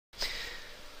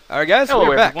Alright guys, Hello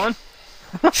we're back. everyone.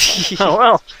 Oh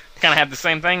well, kind of had the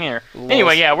same thing here.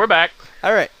 Anyway, yeah, we're back.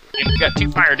 Alright. And we got 2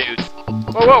 fire dudes.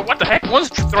 Whoa, whoa, what the heck? One's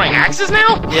throwing axes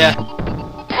now? Yeah.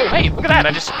 Oh, hey, look at that.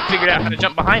 I just figured out how to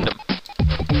jump behind them.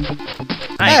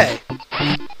 Nice. Hey!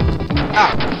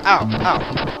 Ow, ow, ow.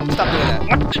 Stop doing that.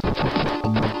 What the?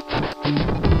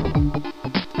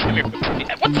 Come here.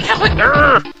 What the hell?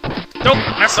 Urgh! Don't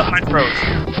mess up my throws.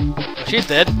 She's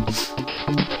dead.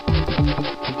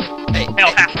 Hey.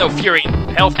 Hell hath no fury.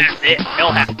 Hell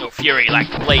hath no fury like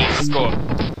Blaze score.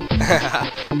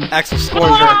 Axel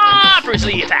scorns her. Ah,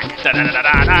 Grizzly attack. Da da da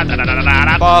da da da da da da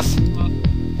da. Boss.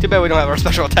 Too bad we don't have our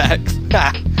special attacks.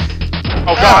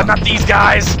 Oh god, not these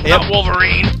guys! Yep. Not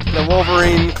Wolverine! The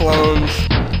Wolverine clones.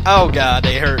 Oh god,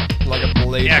 they hurt like a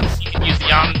blade. Yeah, you can use the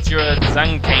Yamura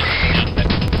Zankai.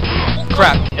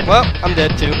 Crap. Well, I'm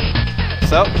dead too.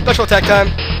 So, special attack time.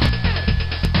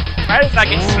 Why did I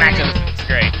get smacked in the face? It's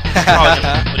great. Oh,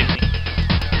 just putting me.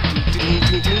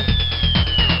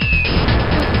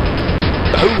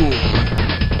 Boom.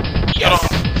 Yes.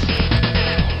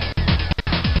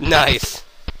 Nice.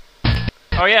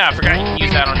 Oh yeah, I forgot you can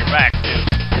use that on your back, too.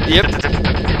 Yep.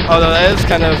 Although that is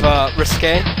kind of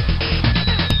risque.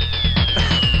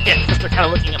 Yeah, just kind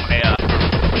of looking at my,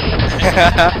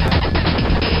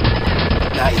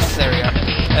 Nice, there we are.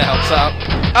 That helps out.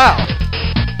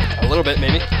 Ow! A little bit,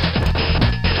 maybe.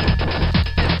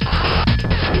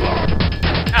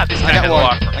 Ah, this guy I got had a one.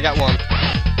 lock. I got one.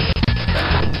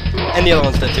 And the other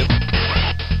one's dead too.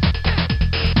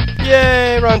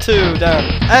 Yay! Round 2, down.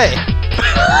 Hey!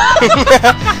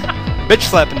 Bitch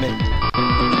slapping me. I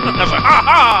was like, ha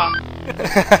ha!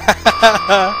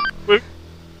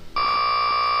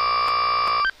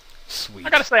 Sweet. I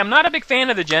gotta say, I'm not a big fan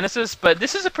of the Genesis, but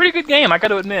this is a pretty good game, I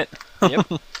gotta admit. Yep.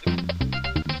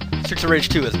 Streets of Rage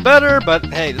 2 is better, but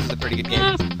hey, this is a pretty good game.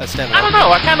 Understandable. I don't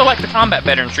know, I kinda like the combat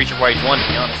better in Streets of Rage 1, to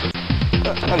be honest with you.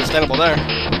 Understandable there.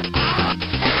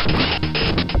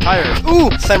 Tires.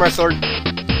 Ooh! Samurai sword.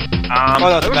 Oh,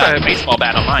 no, it's there a was bat. a baseball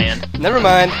bat on my end. Never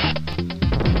mind.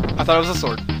 I thought it was a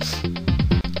sword.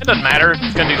 It doesn't matter,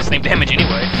 it's gonna do the same damage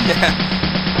anyway.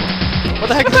 What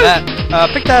the heck is that?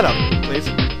 Pick that up, please.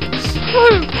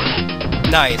 Woo!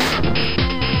 Nice.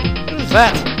 What is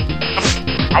that?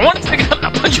 I wanted to pick it up and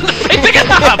I'll punch you in the face. Pick it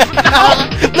up!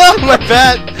 No, my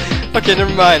bat! Okay,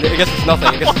 never mind. I guess it's nothing.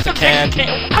 I guess it's a can.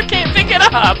 I can't pick it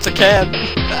up! It's a can.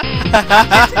 Pick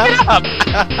it up!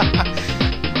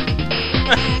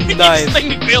 Nice. This thing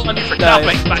me feel on you for Nice.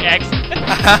 nothing by accident.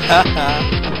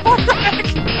 What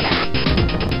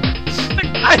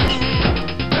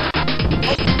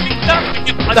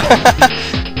the heck?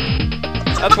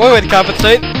 That's one way to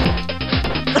compensate.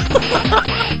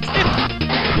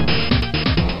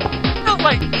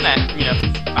 Like that, you know,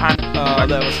 behind. Oh,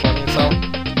 that was funny as hell.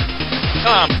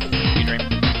 You dream.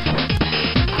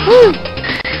 Woo!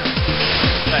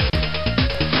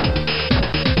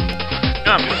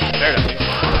 No, I'm just there to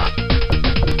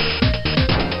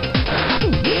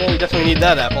Yeah, you definitely need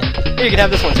that apple. Here, you can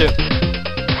have this one too.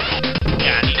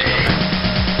 Yeah, I need it.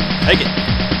 Take it.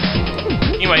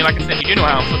 Anyway, like I said, you do know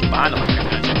how I'm flipping behind them, like I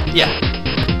mentioned. Yeah.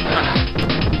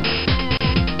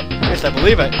 Yes, I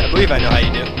believe I know how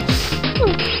you do.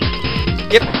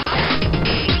 Yep.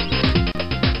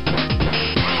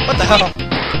 What the hell?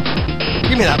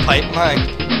 Give me that pipe, mine.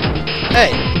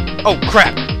 Hey. Oh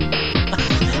crap.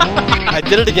 I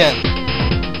did it again.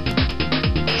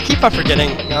 I keep on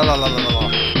forgetting. La la la la la.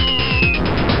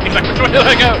 He's like, which way do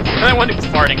I go? And that one dude was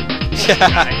farting. Hey,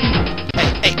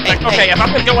 hey, Like, okay, if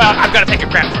I'm gonna go out, I've gotta take a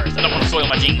crap first. I don't want to soil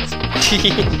my jeans.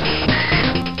 hey.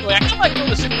 Anyway, I kinda like doing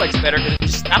the suplex better because it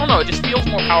just, I don't know, it just feels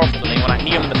more powerful to me when I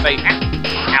knee him in the face.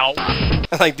 Ow.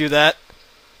 I like do that.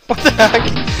 What the heck?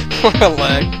 What a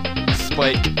leg.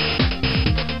 Spike.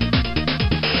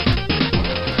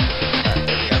 Alright,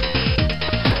 there we go.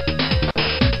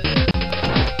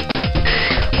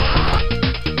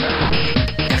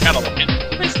 I gotta look in.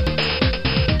 Please.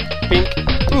 Pink.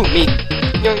 Ooh, meat.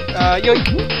 Yoink, yoink.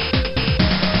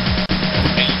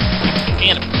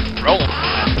 And rolling.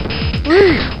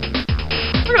 Woo!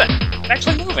 Look at that. It's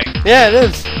actually moving. Yeah, it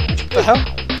is. What the hell?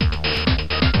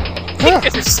 I think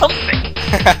this is something.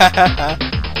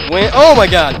 Oh my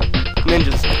god!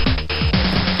 Ninjas.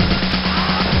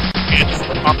 And just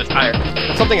pop the tire.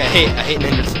 That's something I hate. I hate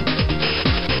ninjas.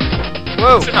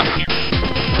 Whoa! Sit up here.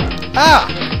 Ah!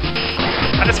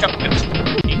 I just got whipped.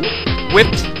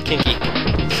 Whipped. Kinky.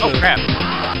 Oh crap.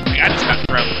 I just got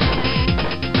thrown.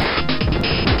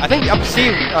 I think the up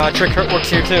C trick works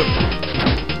here too.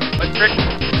 What trick?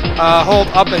 Hold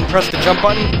up and press the jump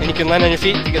button, and you can land on your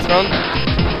feet if you get thrown.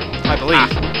 I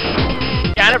believe.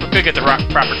 Yeah, I never could get the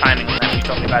proper timing on that when you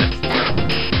told me about it before.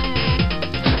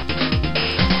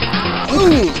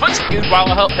 Boom! Punched the dude while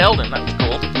I held him. That was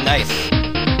cool. Nice.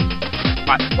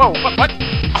 Whoa, what?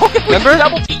 Oh, we Remember?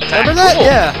 double team attack. Remember that? Cool.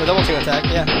 Yeah, the double team attack,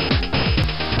 yeah.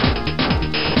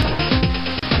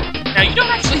 Now, you don't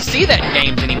actually see that in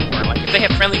games anymore. Like, if they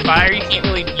have friendly fire, you can't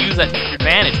really use that to your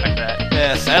advantage like that.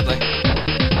 Yeah, sadly.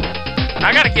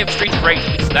 I gotta give Streets of Rage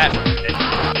at least that for a bit.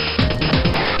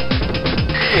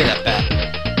 Give me that bat.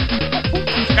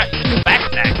 Got you back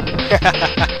attack.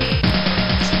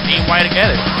 Aim wide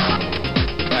together.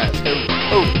 Alright, let's go.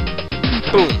 Oh!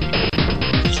 Boom!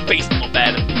 Just baseball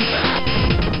bat.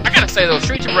 I gotta say though,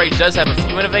 Streets of Rage does have a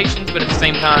few innovations, but at the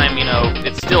same time, you know,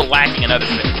 it's still lacking in other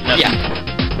things. Yeah.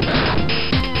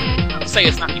 I'd say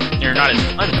they're not as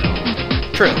fun though.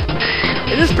 True.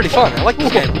 It is pretty fun. I like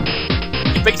this game.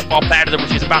 You baseball batted her when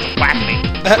she's about to whack me.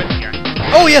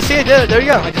 Oh, yeah, see, I did it. There you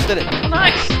go. I just did it. Oh,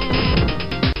 nice.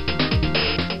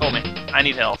 Oh, man. I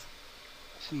need health.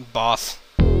 Boss.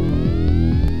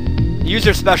 Use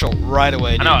your special right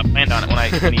away, dude. I know, I planned on it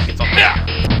when he gets on. Yeah.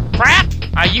 Crap!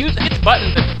 I hit the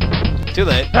button, but... Too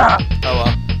late. Ah. Oh,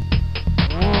 well.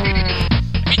 I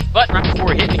hit the button right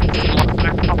before it hit me.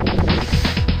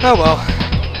 Oh, well.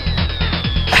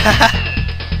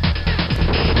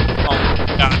 Oh,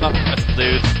 God, nothing but the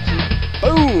dudes.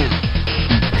 Boom!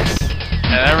 I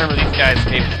remember these guys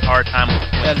gave us a hard time with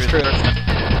That's true. the first one.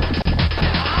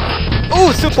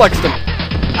 Ooh, suplexed him!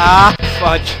 Ah,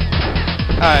 fudge.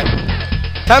 Alright.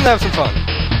 Time to have some fun.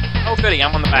 Oh, goody,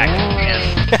 I'm on the back. Man.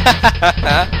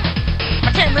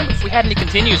 I can't remember if we had any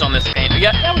continues on this game.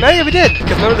 Yeah, Yeah, we did,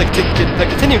 because remember the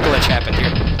continue glitch happened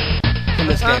here. In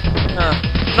this game.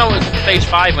 No, it was stage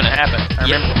 5 when it happened. I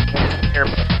remember.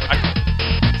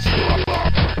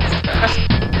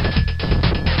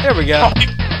 There we go. Oh,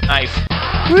 nice.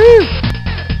 Woo!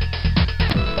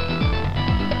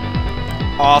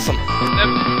 Awesome.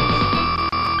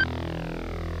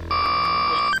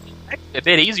 A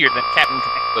bit easier than Captain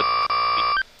Connect, but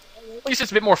at least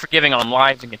it's a bit more forgiving on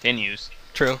lives and continues.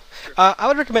 True. I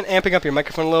would recommend amping up your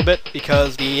microphone a little bit,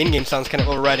 because the in-game sound's kind of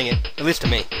overriding it, at least to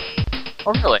me.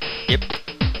 Oh, really? Yep.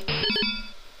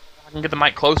 I can get the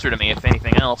mic closer to me, if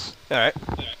anything else. Alright.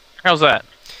 How's that?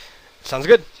 Sounds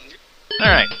good.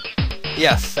 Alright.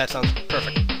 Yes, that sounds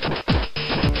perfect.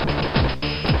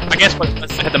 I guess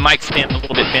let's have the mic stand a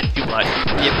little bit bent too much.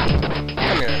 Yep.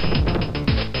 Come here.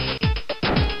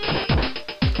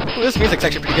 Ooh, this music's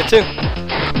actually pretty good, too.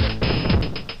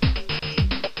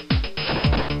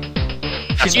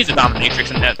 She's a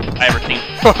dominatrix in that I ever seen.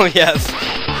 Oh, yes.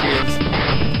 She is.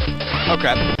 Oh,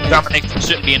 crap. Dominatrix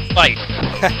shouldn't be in fight.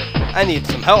 I need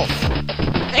some health.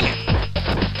 Dang it.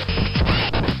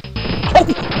 Oh!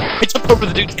 I jumped over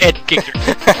the dude's head and kicked her.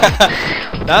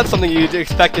 That's something you'd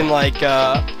expect in, like,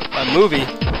 a movie.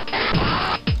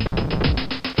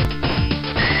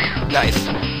 Nice.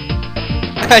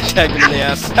 I tagged him in the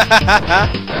ass.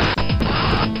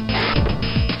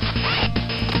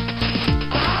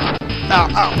 Ow,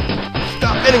 ow.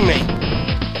 Stop hitting me.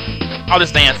 I'll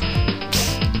just dance.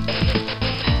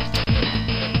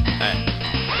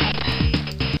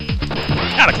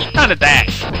 Gotta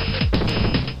dash.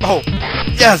 Oh,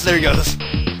 yes, there he goes.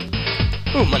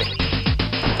 Ooh, money.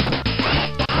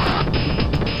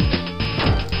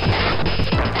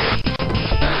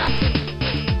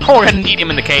 Oh, we're gonna need him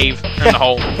in the cave. Or in the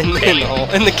hole. in the hole.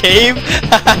 In the cave?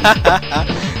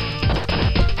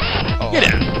 Oh, Get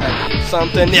out. I need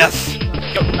something. Yes.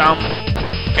 Go,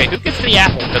 okay, who gets the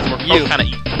apple? Because we're both kind of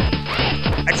even.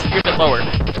 Actually, you're a bit lower.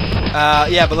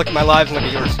 Yeah, but look at my lives and look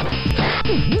at yours.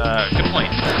 Good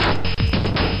point.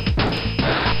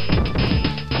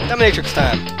 Dominatrix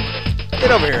time.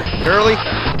 Get over here, girly.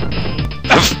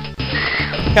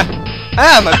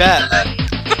 Ah, my bat.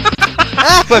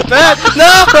 Ah, my bat.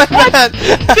 No, my bat.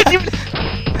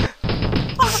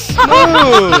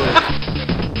 Smooth.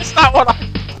 That's not what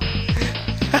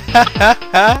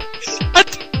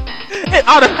It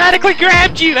automatically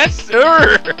grabbed you. That's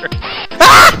sure.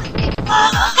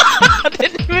 I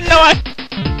didn't even know I.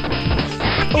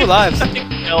 Oh, lives.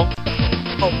 Oh.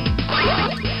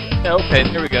 Okay,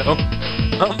 there we go.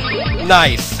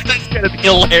 Nice. That's gonna be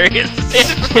hilarious. Look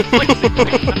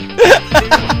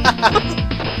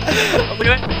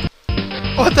at that.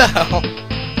 What the hell?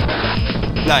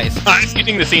 Nice. Nice,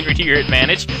 using the scenery to your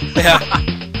advantage. Yeah.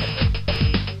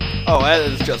 Oh, that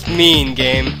is just mean,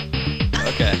 game.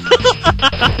 Okay.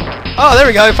 Oh, there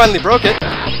we go. I finally broke it.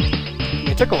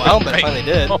 It took a while, but I finally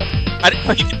did. Oh, I didn't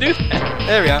know you could do that.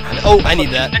 There we go. Oh, I need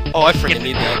that. Oh, I freaking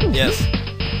need that. Yes.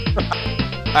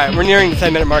 Alright, we're nearing the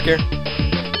 10-minute mark here.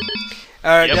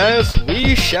 Alright, guys,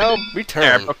 we shall There, I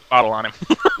return. broke the bottle on him.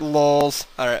 Lols.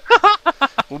 Alright.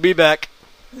 We'll be back.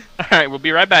 Alright, we'll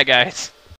be right back, guys.